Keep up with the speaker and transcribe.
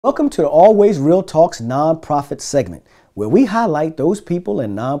Welcome to the Always Real Talks nonprofit segment, where we highlight those people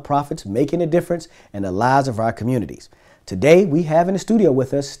and nonprofits making a difference in the lives of our communities. Today, we have in the studio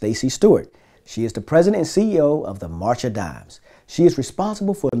with us Stacy Stewart. She is the president and CEO of the March of Dimes. She is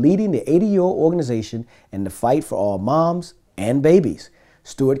responsible for leading the 80-year-old organization in the fight for all moms and babies.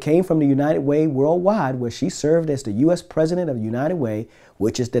 Stewart came from the United Way Worldwide, where she served as the U.S. president of United Way,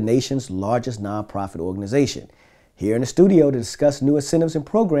 which is the nation's largest nonprofit organization. Here in the studio to discuss new incentives and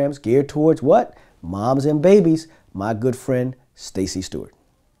programs geared towards what? Moms and babies, my good friend, Stacy Stewart.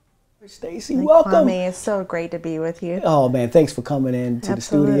 Stacy, welcome. Kwame, it's so great to be with you. Oh man, thanks for coming in to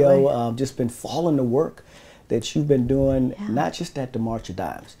Absolutely. the studio. Just been following the work that you've been doing, not just at the March of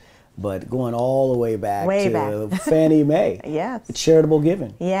Dimes, but going all the way back to Fannie Mae. Yes. Charitable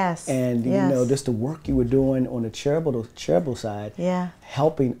giving. Yes. And you know, just the work you were doing on the charitable side,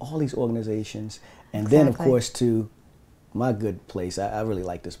 helping all these organizations. And then, of course, to my good place. I really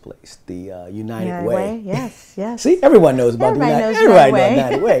like this place, the United Way. Yes, yes. See, everyone knows about the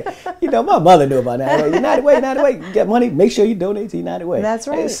United Way. You know, my mother knew about United Way. United Way, you get money, make sure you donate to United Way. That's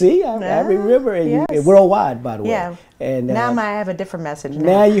right. See, I remember, and worldwide, by the way. Yeah. And now I have a different message.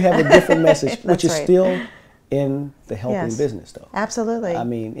 Now you have a different message, which is still in the helping business, though. Absolutely. I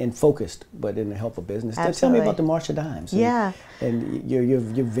mean, and focused, but in the help of business. Absolutely. Tell me about the March of Dimes. And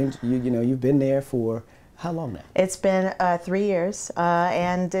you've been there for how long now? It's been 3 years,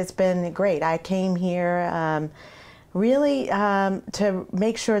 and it's been great. I came here really to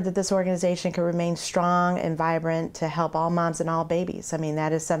make sure that this organization can remain strong and vibrant to help all moms and all babies. I mean,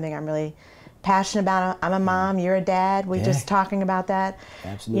 that is something I'm really passionate about. I'm a mom, you're a dad. We're just talking about that.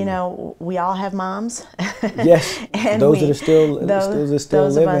 Absolutely. You know, we all have moms. Yes. And those that are still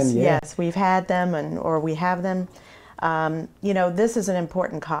living. Of us, yes, we've had them or we have them. You know, this is an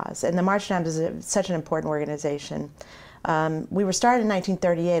important cause, and the March of Dimes is such an important organization. We were started in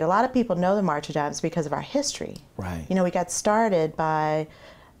 1938. A lot of people know the March of Dimes because of our history. Right. You know, we got started by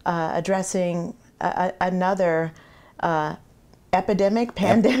addressing another pandemic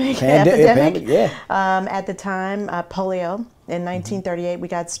at the time, polio. In 1938, we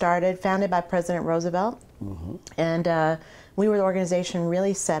got started, founded by President Roosevelt, and we were the organization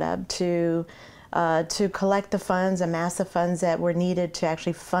really set up to collect the funds, amass the funds that were needed to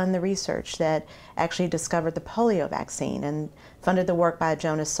actually fund the research that actually discovered the polio vaccine and funded the work by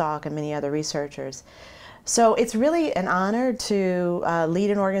Jonas Salk and many other researchers. So it's really an honor to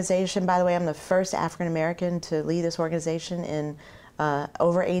lead an organization. By the way, I'm the first African American to lead this organization in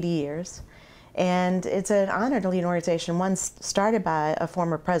over 80 years. And it's an honor to lead an organization, one started by a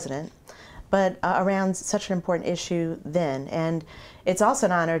former president, but around such an important issue then. And it's also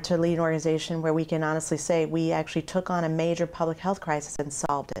an honor to lead an organization where we can honestly say we actually took on a major public health crisis and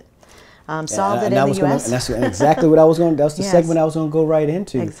solved it. Solved it in the U.S. And that's exactly what I was going to, that's the segment I was going to go right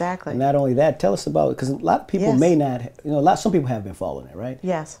into. Exactly. And not only that, tell us about, because a lot of people may not, you know, some people have been following it, right?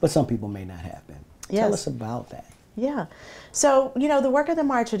 Yes. But some people may not have been. Tell us about that. Yeah. So, you know, the work of the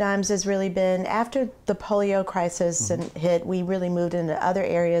March of Dimes has really been, after the polio crisis hit, we really moved into other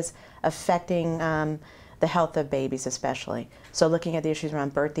areas affecting the health of babies especially. So looking at the issues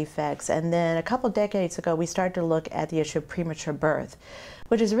around birth defects. And then a couple decades ago, we started to look at the issue of premature birth,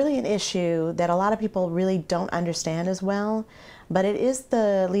 which is really an issue that a lot of people really don't understand as well. But it is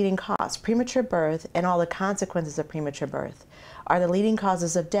the leading cause. Premature birth and all the consequences of premature birth are the leading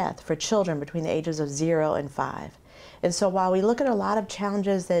causes of death for children between the ages of 0 and 5. And so while we look at a lot of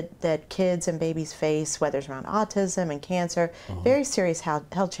challenges that kids and babies face, whether it's around autism and cancer, very serious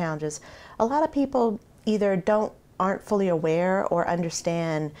health challenges, a lot of people either aren't fully aware or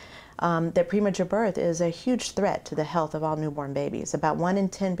understand that premature birth is a huge threat to the health of all newborn babies. About 1 in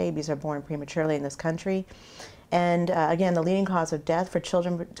 10 babies are born prematurely in this country. And again, the leading cause of death for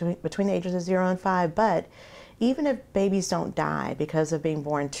children between the ages of 0 and 5. But even if babies don't die because of being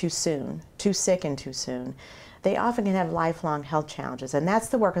born too soon, too sick and too soon, they often can have lifelong health challenges. And that's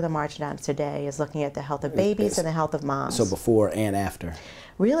the work of the March of Dimes today, is looking at the health of babies and the health of moms. So before and after.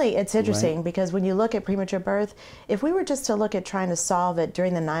 Really, it's interesting because when you look at premature birth, if we were just to look at trying to solve it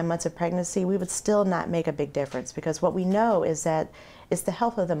during the 9 months of pregnancy, we would still not make a big difference, because what we know is that it's the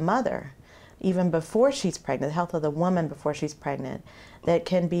health of the mother, even before she's pregnant, the health of the woman before she's pregnant, that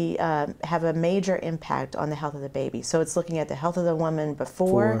can be have a major impact on the health of the baby. So it's looking at the health of the woman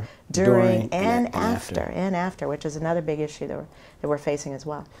before, during, and after, which is another big issue that we're facing as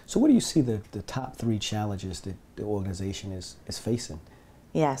well. So what do you see the top 3 challenges that the organization is facing?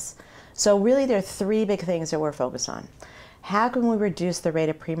 Yes. So really there are 3 big things that we're focused on. How can we reduce the rate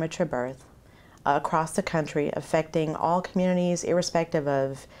of premature birth across the country, affecting all communities irrespective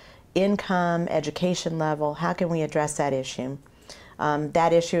of income, education level? How can we address that issue?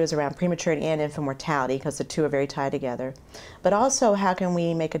 That issue is around prematurity and infant mortality because the two are very tied together. But also, how can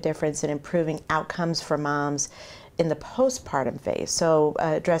we make a difference in improving outcomes for moms in the postpartum phase? So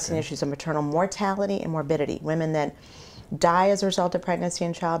addressing issues of maternal mortality and morbidity, women that die as a result of pregnancy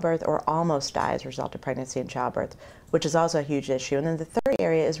and childbirth or almost die as a result of pregnancy and childbirth, which is also a huge issue. And then the third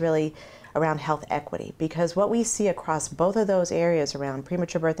area is really around health equity, because what we see across both of those areas around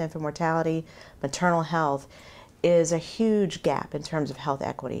premature birth, infant mortality, maternal health, is a huge gap in terms of health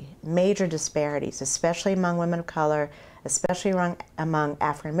equity, major disparities, especially among women of color, especially among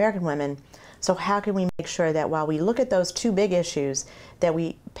African American women. So how can we make sure that while we look at those two big issues, that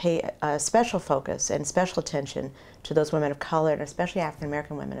we pay a special focus and special attention to those women of color, and especially African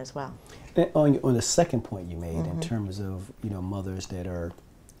American women as well? On the second point you made, in terms of mothers that are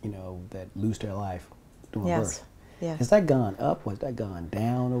that lose their life during birth, has that gone up? Has that gone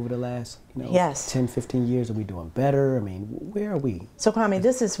down over the last 10, 15 years? Are we doing better? I mean, where are we? So Kwame,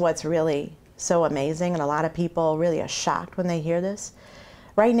 this is what's really so amazing, and a lot of people really are shocked when they hear this.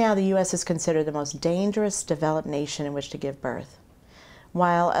 Right now, the U.S. is considered the most dangerous developed nation in which to give birth.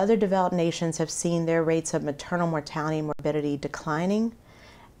 While other developed nations have seen their rates of maternal mortality and morbidity declining,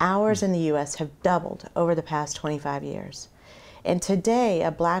 ours in the U.S. have doubled over the past 25 years. And today, a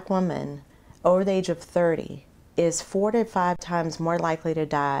black woman over the age of 30 is 4 to 5 times more likely to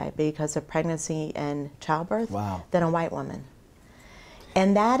die because of pregnancy and childbirth than a white woman.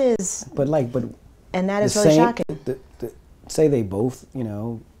 And that is, and that is really shocking. Say they both,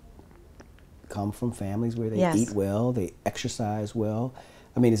 come from families where they eat well, they exercise well.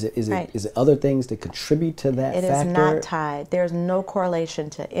 I mean, is it other things that contribute to that factor? It is not tied. There's no correlation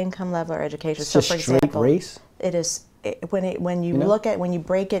to income level or education. It's just for straight example, race? It is. When you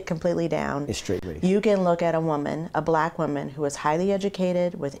break it completely down, it's straight race. You can look at a woman, a black woman who is highly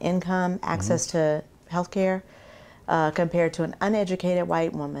educated with income, access to health care, compared to an uneducated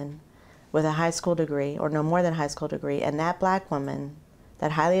white woman with a high school degree or no more than a high school degree, and that black woman,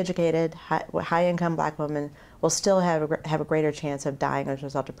 that highly educated, high income black woman, will still have a greater chance of dying as a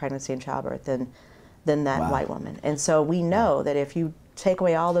result of pregnancy and childbirth than that white woman. And so we know that if you take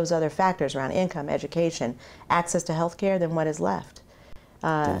away all those other factors around income, education, access to health care, then what is left?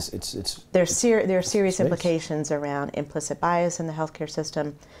 There are serious implications around implicit bias in the healthcare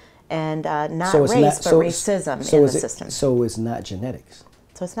system, and not race, but racism in the system. So it's not genetics.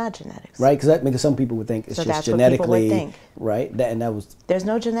 So it's not genetics, right? Because some people would think it's just genetically, right? There's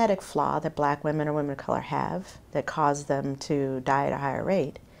no genetic flaw that black women or women of color have that cause them to die at a higher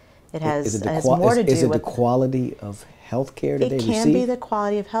rate. It has more to do with. Is it the quality of health care that they receive? It can be the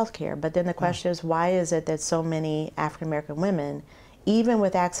quality of health care, but then the question is, why is it that so many African American women, even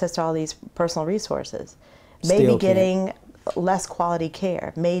with access to all these personal resources, may be getting less quality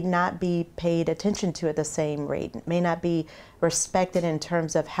care, may not be paid attention to at the same rate, may not be respected in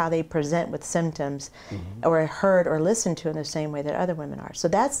terms of how they present with symptoms, or heard or listened to in the same way that other women are. So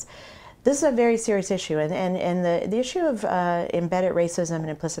this is a very serious issue, and the issue of embedded racism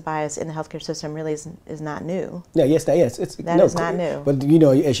and implicit bias in the healthcare system really is not new. Yeah, yes, that is not new. But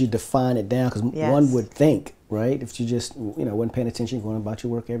as you define it down, because one would think, right, if you just wasn't paying attention, going about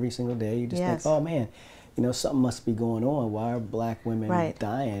your work every single day, you just think, oh man, something must be going on. Why are black women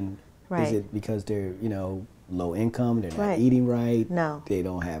dying? Is it because they're low income, they're not eating right, no, they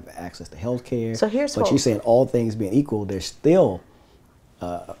don't have access to health care? So here's but you're saying all things being equal, they're still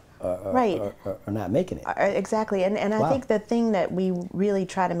are not making it. Exactly, and I think the thing that we really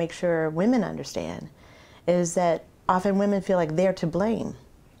try to make sure women understand is that often women feel like they're to blame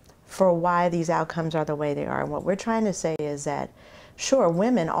for why these outcomes are the way they are. And what we're trying to say is that, sure,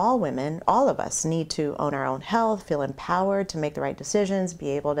 women, all of us need to own our own health, feel empowered to make the right decisions,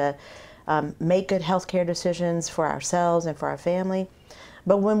 be able to make good healthcare decisions for ourselves and for our family.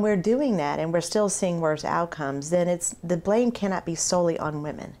 But when we're doing that and we're still seeing worse outcomes, then the blame cannot be solely on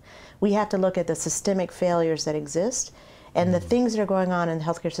women. We have to look at the systemic failures that exist and the things that are going on in the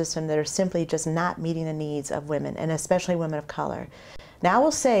healthcare system that are simply just not meeting the needs of women, and especially women of color. Now, I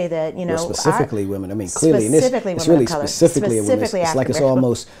will say that, specifically women. I mean, clearly, it's really specifically women. It's like it's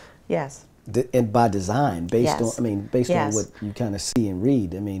almost and by design, based on what you kind of see and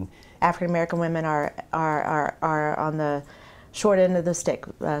read. I mean, African American women are on the short end of the stick,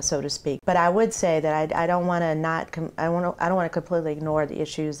 so to speak. But I would say that I don't want to completely ignore the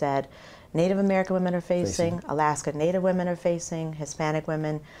issues that Native American women are facing, Alaska Native women are facing, Hispanic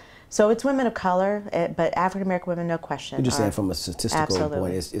women. So it's women of color, but African American women, no question. You're just saying from a statistical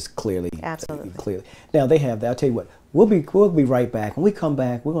point, it's clearly. Absolutely. Now they have that. I'll tell you what. We'll be right back. When we come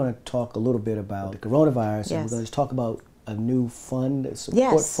back, we're going to talk a little bit about the coronavirus, and we're going to talk about a new fund, a support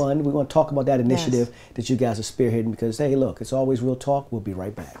Yes. fund. We're going to talk about that initiative Yes. that you guys are spearheading because, hey, look, it's always real talk. We'll be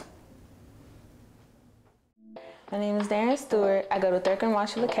right back. My name is Darren Stewart. I go to Thurgood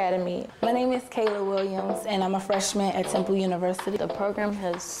Marshall Academy. My name is Kayla Williams, and I'm a freshman at Temple University. The program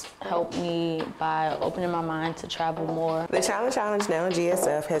has helped me by opening my mind to travel more. The Challenge now in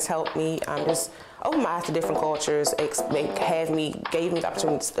GSF has helped me just open my eyes to different cultures, gave me the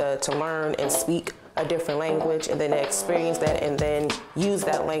opportunity to learn and speak a different language, and then experience that and then use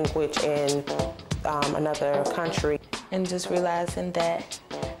that language in another country. And just realizing that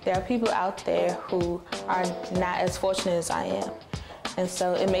there are people out there who are not as fortunate as I am. And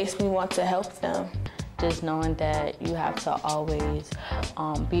so it makes me want to help them. Just knowing that you have to always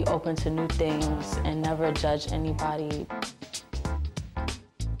be open to new things and never judge anybody.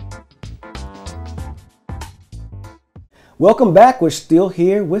 Welcome back. We're still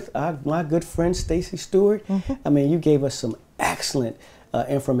here with my good friend Stacy Stewart. I mean, you gave us some excellent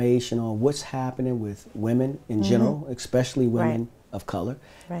information on what's happening with women in general, especially women of color,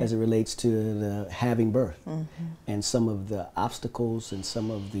 as it relates to the having birth and some of the obstacles and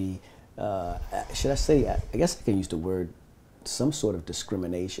some of the, should I say, I guess I can use the word, some sort of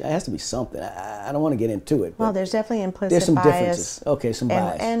discrimination. It has to be something. I don't want to get into it. Well, there's definitely implicit there's some bias. Differences. Okay, some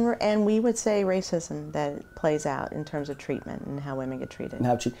bias. And we would say racism that plays out in terms of treatment and how women get treated in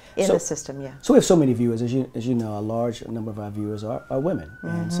the system, yeah. So we have so many viewers, as you know, a large number of our viewers are women,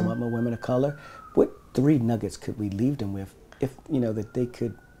 and some of them are women of color. What 3 nuggets could we leave them with, if that they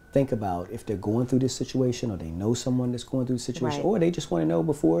could think about if they're going through this situation, or they know someone that's going through this situation, or they just want to know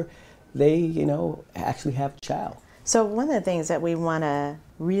before they actually have a child? So one of the things that we want to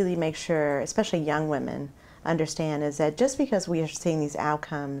really make sure, especially young women, understand is that just because we are seeing these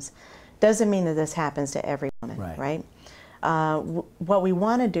outcomes doesn't mean that this happens to every woman, right? What we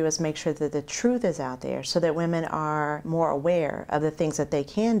want to do is make sure that the truth is out there so that women are more aware of the things that they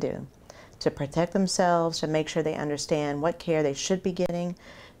can do to protect themselves, to make sure they understand what care they should be getting,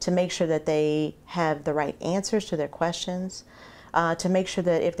 to make sure that they have the right answers to their questions, to make sure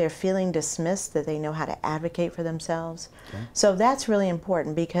that if they're feeling dismissed, that they know how to advocate for themselves. So that's really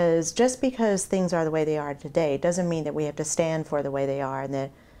important, because just because things are the way they are today doesn't mean that we have to stand for the way they are, and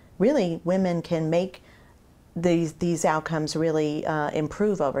that really women can make these outcomes really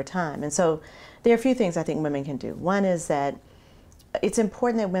improve over time. And so there are a few things I think women can do. One is that it's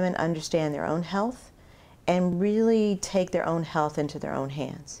important that women understand their own health and really take their own health into their own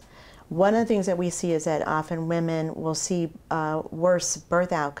hands. One of the things that we see is that often women will see worse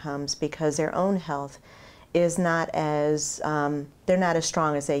birth outcomes because their own health is not as, they're not as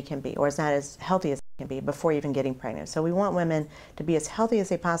strong as they can be, or it's not as healthy as they can be before even getting pregnant. So we want women to be as healthy as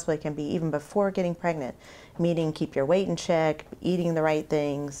they possibly can be even before getting pregnant, meaning keep your weight in check, eating the right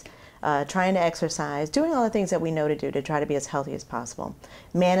things, trying to exercise, doing all the things that we know to do to try to be as healthy as possible,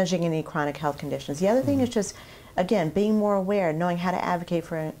 managing any chronic health conditions. The other thing is just, again, being more aware, knowing how to advocate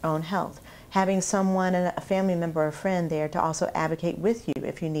for your own health, having someone, a family member or a friend there to also advocate with you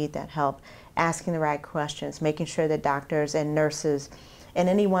if you need that help, asking the right questions, making sure that doctors and nurses and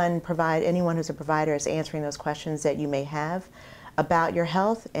anyone who's a provider is answering those questions that you may have about your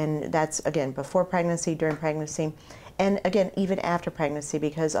health. And that's, again, before pregnancy, during pregnancy, and again, even after pregnancy,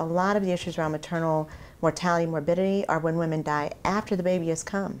 because a lot of the issues around maternal mortality and morbidity are when women die after the baby has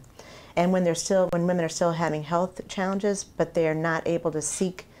come. And when women are still having health challenges, but they're not able to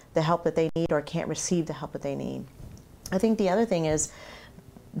seek the help that they need or can't receive the help that they need. I think the other thing is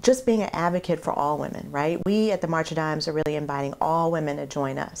just being an advocate for all women, right? We at the March of Dimes are really inviting all women to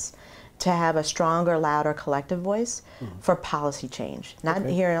join us, to have a stronger, louder collective voice for policy change, not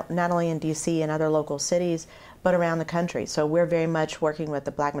only in DC and other local cities, but around the country. So we're very much working with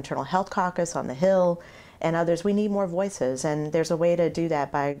the Black Maternal Health Caucus on the Hill and others. We need more voices, and there's a way to do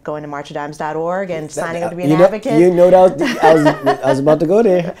that by going to marchofdimes.org and signing up to be an advocate. You know, I was about to go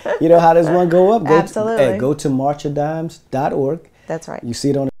there. You know how does one go up? Absolutely. Go to marchofdimes.org. That's right. You see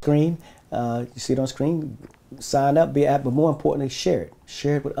it on the screen. Sign up, but more importantly, share it.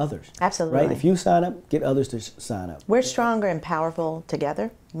 Share it with others. Absolutely. Right? If you sign up, get others to sign up. We're stronger and powerful together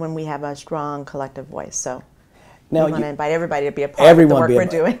when we have a strong collective voice. So now we want to invite everybody to be a part of the work we're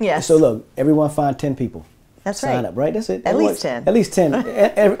doing. Yes. So look, everyone find 10 people. That's right. Sign up, right? That's it. At least 10. At least 10.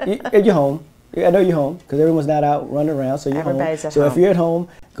 At your home. I know you're home because everyone's not out running around, so you're Everybody's home. at So home. if you're at home,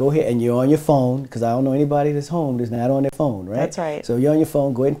 go ahead and you're on your phone, because I don't know anybody that's home that's not on their phone, right? That's right. So you're on your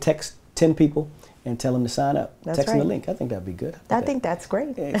phone. Go ahead and text 10 people and tell them to sign up. That's text them the right. link. I think that'd be good. I think that's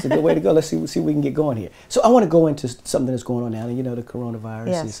great. Yeah, it's a good way to go. Let's see if we can get going here. So I want to go into something that's going on now. You know, the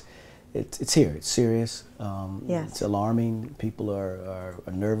coronavirus it's here. It's serious. Yes. It's alarming. People are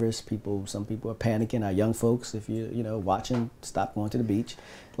nervous. Some people are panicking. Our young folks, if you watching, stop going to the beach.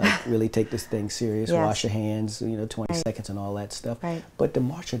 Like, really take this thing serious. Yes. Wash your hands. 20 Right. seconds and all that stuff. Right. But the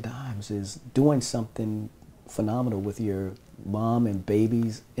March of Dimes is doing something phenomenal with your mom and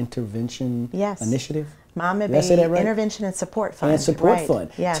baby's intervention Yes. initiative. Mom and Did I say Baby that right? Intervention and Support Fund. And support Right.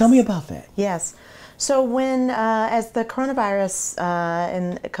 fund. Yes. Tell me about that. Yes. So when, as the coronavirus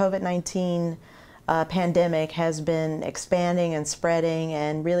and COVID-19 pandemic has been expanding and spreading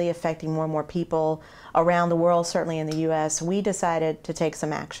and really affecting more and more people around the world, certainly in the U.S., we decided to take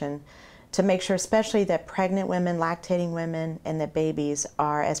some action to make sure especially that pregnant women, lactating women, and that babies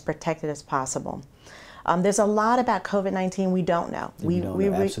are as protected as possible. There's a lot about COVID-19 we don't know.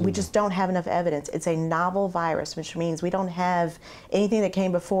 We just don't have enough evidence. It's a novel virus, which means we don't have anything that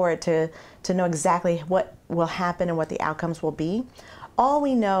came before it to know exactly what will happen and what the outcomes will be. All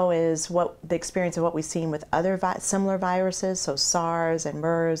we know is what the experience of what we've seen with other similar viruses, so SARS and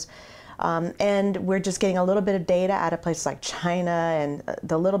MERS. And we're just getting a little bit of data out of places like China and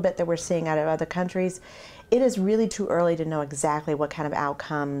the little bit that we're seeing out of other countries. It is really too early to know exactly what kind of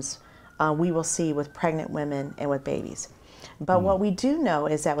outcomes we will see with pregnant women and with babies. But what we do know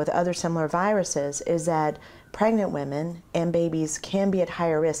is that with other similar viruses is that pregnant women and babies can be at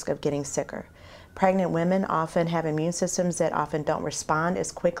higher risk of getting sicker. Pregnant women often have immune systems that often don't respond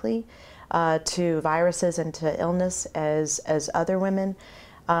as quickly to viruses and to illness as other women.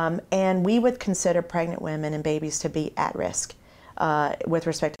 And we would consider pregnant women and babies to be at risk with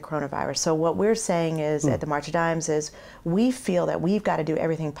respect to coronavirus. So what we're saying is at the March of Dimes is we feel that we've got to do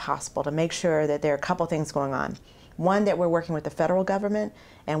everything possible to make sure that there are a couple things going on. One, that we're working with the federal government,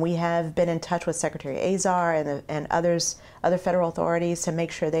 and we have been in touch with Secretary Azar and other federal authorities to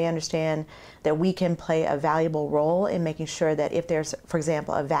make sure they understand that we can play a valuable role in making sure that if there's, for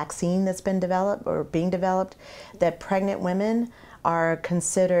example, a vaccine that's been developed or being developed, that pregnant women are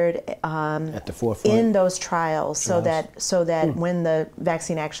considered at the forefront in those trials. So that when the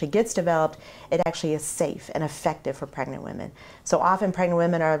vaccine actually gets developed, it actually is safe and effective for pregnant women. So often pregnant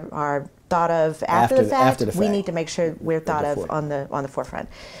women are thought of after the fact. We need to make sure we're thought of on the forefront.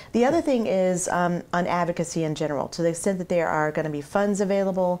 The other thing is on advocacy in general. To the extent that there are going to be funds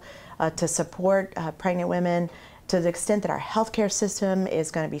available to support pregnant women, to the extent that our healthcare system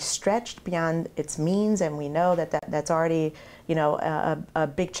is going to be stretched beyond its means, and we know that that's already, a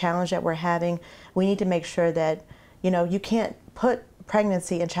big challenge that we're having, we need to make sure that, you can't put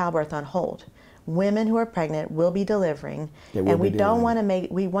pregnancy and childbirth on hold. Women who are pregnant will be delivering, and we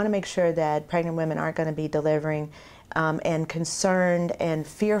want to make sure that pregnant women aren't going to be delivering and concerned and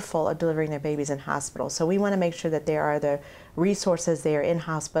fearful of delivering their babies in hospitals. So we want to make sure that there are the resources there in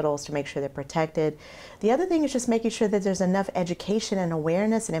hospitals to make sure they're protected. The other thing is just making sure that there's enough education and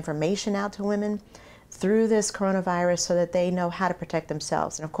awareness and information out to women through this coronavirus so that they know how to protect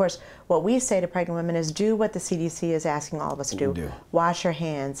themselves. And of course, what we say to pregnant women is do what the CDC is asking all of us to do. Wash your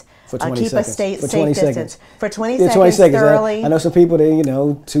hands. For 20 keep seconds. a safe seconds. distance. For 20 Yeah, seconds, 20 seconds. thoroughly. I know some people, they,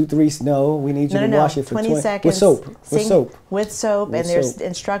 2, 3, no, we need you to wash it for 20 seconds. With soap. With soap. And there's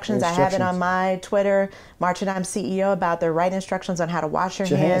instructions. I have it on my Twitter, March of Dimes CEO, about the right instructions on how to wash your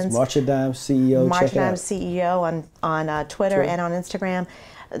hands. March of Dimes CEO. March of Dimes CEO on Twitter and on Instagram.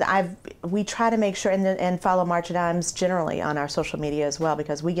 We try to make sure and follow March of Dimes generally on our social media as well,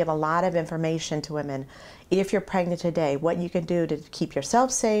 because we give a lot of information to women. If you're pregnant today, what you can do to keep yourself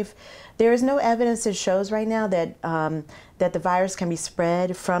safe. There is no evidence that shows right now that that the virus can be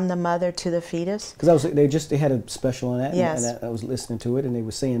spread from the mother to the fetus. Because they had a special on that, yes. and I was listening to it, and they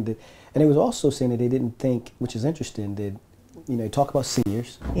were saying that, and they was also saying that they didn't think, which is interesting, that they talk about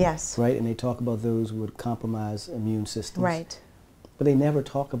seniors, yes, right, and they talk about those with compromised immune systems, right. But they never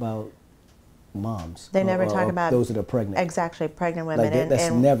talk about moms. They never talk about those that are pregnant. Exactly, pregnant women. Like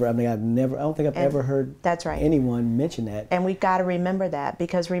that's never. I don't think I've ever heard. That's right. Anyone mention that. And we've got to remember that,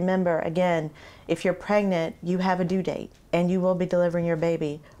 because remember, again, if you're pregnant, you have a due date, and you will be delivering your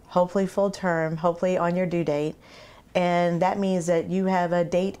baby, hopefully full term, hopefully on your due date. And that means that you have a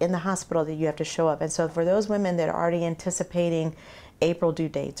date in the hospital that you have to show up. And so for those women that are already anticipating April due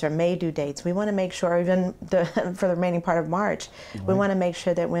dates or May due dates, we want to make sure, even for the remaining part of March, we want to make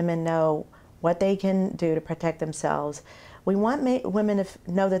sure that women know what they can do to protect themselves. We want women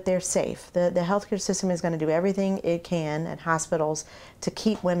to know that they're safe. The healthcare system is going to do everything it can at hospitals to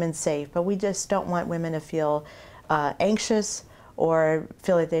keep women safe, but we just don't want women to feel anxious or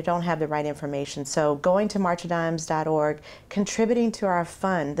feel that they don't have the right information. So going to marchofdimes.org, contributing to our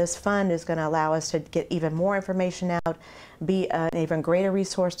fund. This fund is going to allow us to get even more information out, be an even greater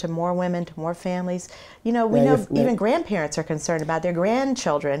resource to more women, to more families. You know, we know even grandparents are concerned about their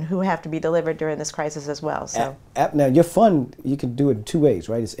grandchildren who have to be delivered during this crisis as well. So now your fund, you can do it in two ways,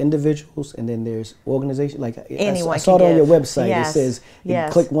 right? It's individuals and then there's organizations. Like anyone I saw it on your website. Yes. It says you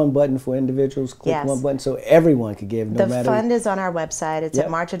click one button for individuals, click one button so everyone can give. No matter. The fund is on our website. It's at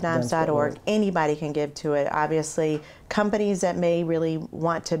marchofdimes.org. Anybody can give to it. Obviously, companies that may really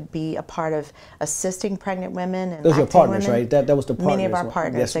want to be a part of assisting pregnant women and those are partners, women, right? That was the partners. Many of our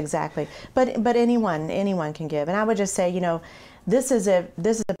partners, exactly. But anyone can give. And I would just say, you know, this is a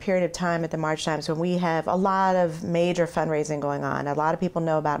period of time at the March Dimes when we have a lot of major fundraising going on. A lot of people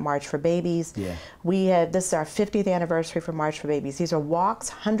know about March for Babies. Yeah. This is our 50th anniversary for March for Babies. These are walks,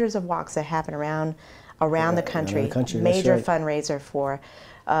 hundreds of walks that happen around the country. Major fundraiser for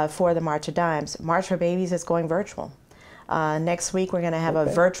the March of Dimes. March for Babies is going virtual. Next week we're going to have a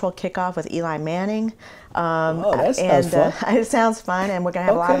virtual kickoff with Eli Manning. That sounds fun. It sounds fun, and we're going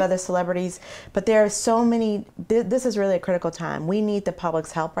to have a lot of other celebrities. But there are so many. This is really a critical time. We need the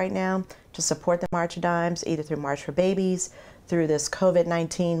public's help right now to support the March of Dimes, either through March for Babies, through this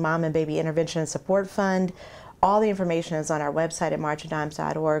COVID-19 Mom and Baby Intervention and Support Fund. All the information is on our website at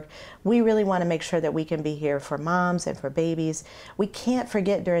marchofdimes.org. We really want to make sure that we can be here for moms and for babies. We can't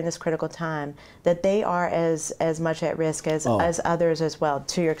forget during this critical time that they are as much at risk as others as well.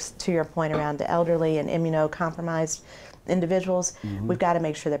 To your point around the elderly and immunocompromised individuals, we've got to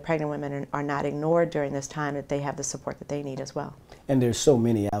make sure that pregnant women are not ignored during this time, that they have the support that they need as well. And there's so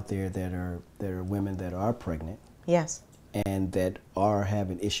many out there that are women that are pregnant. Yes. And that are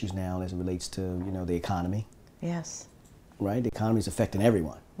having issues now as it relates to, you know, the economy. Yes. Right? The economy is affecting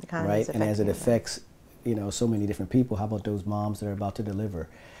everyone. Right? And as it affects, you know, so many different people, how about those moms that are about to deliver?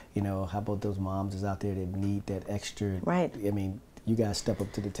 You know, how about those moms that's out there that need that extra? Right. I mean, you guys step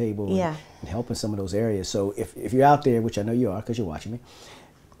up to the table and help in some of those areas. So if you're out there, which I know you are because you're watching me,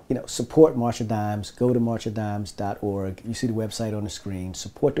 you know, support March of Dimes. Go to marchofdimes.org. You see the website on the screen.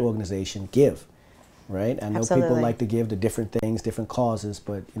 Support the organization. Give. Right? I know people like to give to different things, different causes,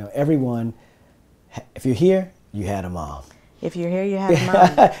 but, you know, everyone. If you're here, you had a mom. If you're here, you had a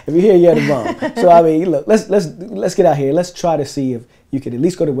mom. If you're here, you had a mom. So I mean, look, let's get out here. Let's try to see if you could at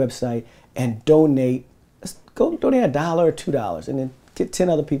least go to the website and donate. Let's go donate $1 or $2, and then get 10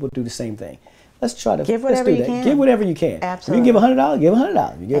 other people to do the same thing. Let's try to give whatever you can. Give whatever you can. Absolutely. If you can give $100, give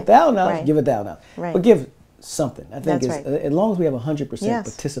 $100. If you give $1,000, give $1,000. Right. But give something. I think That's right. As long as we have 100%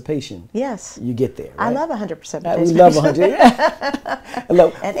 participation, you get there. Right? I love 100% participation. We love 100.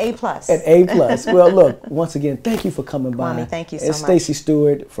 Look, and A+. And A+. Well, look, once again, thank you for coming by. Kwame, thank you so much. It's Stacey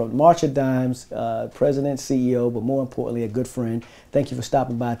Stewart from March of Dimes, President, CEO, but more importantly, a good friend. Thank you for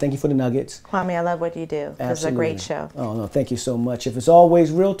stopping by. Thank you for the nuggets. Kwame, I love what you do. It's a great show. Oh, no, thank you so much. If it's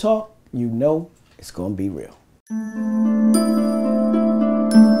always real talk, you know it's going to be real.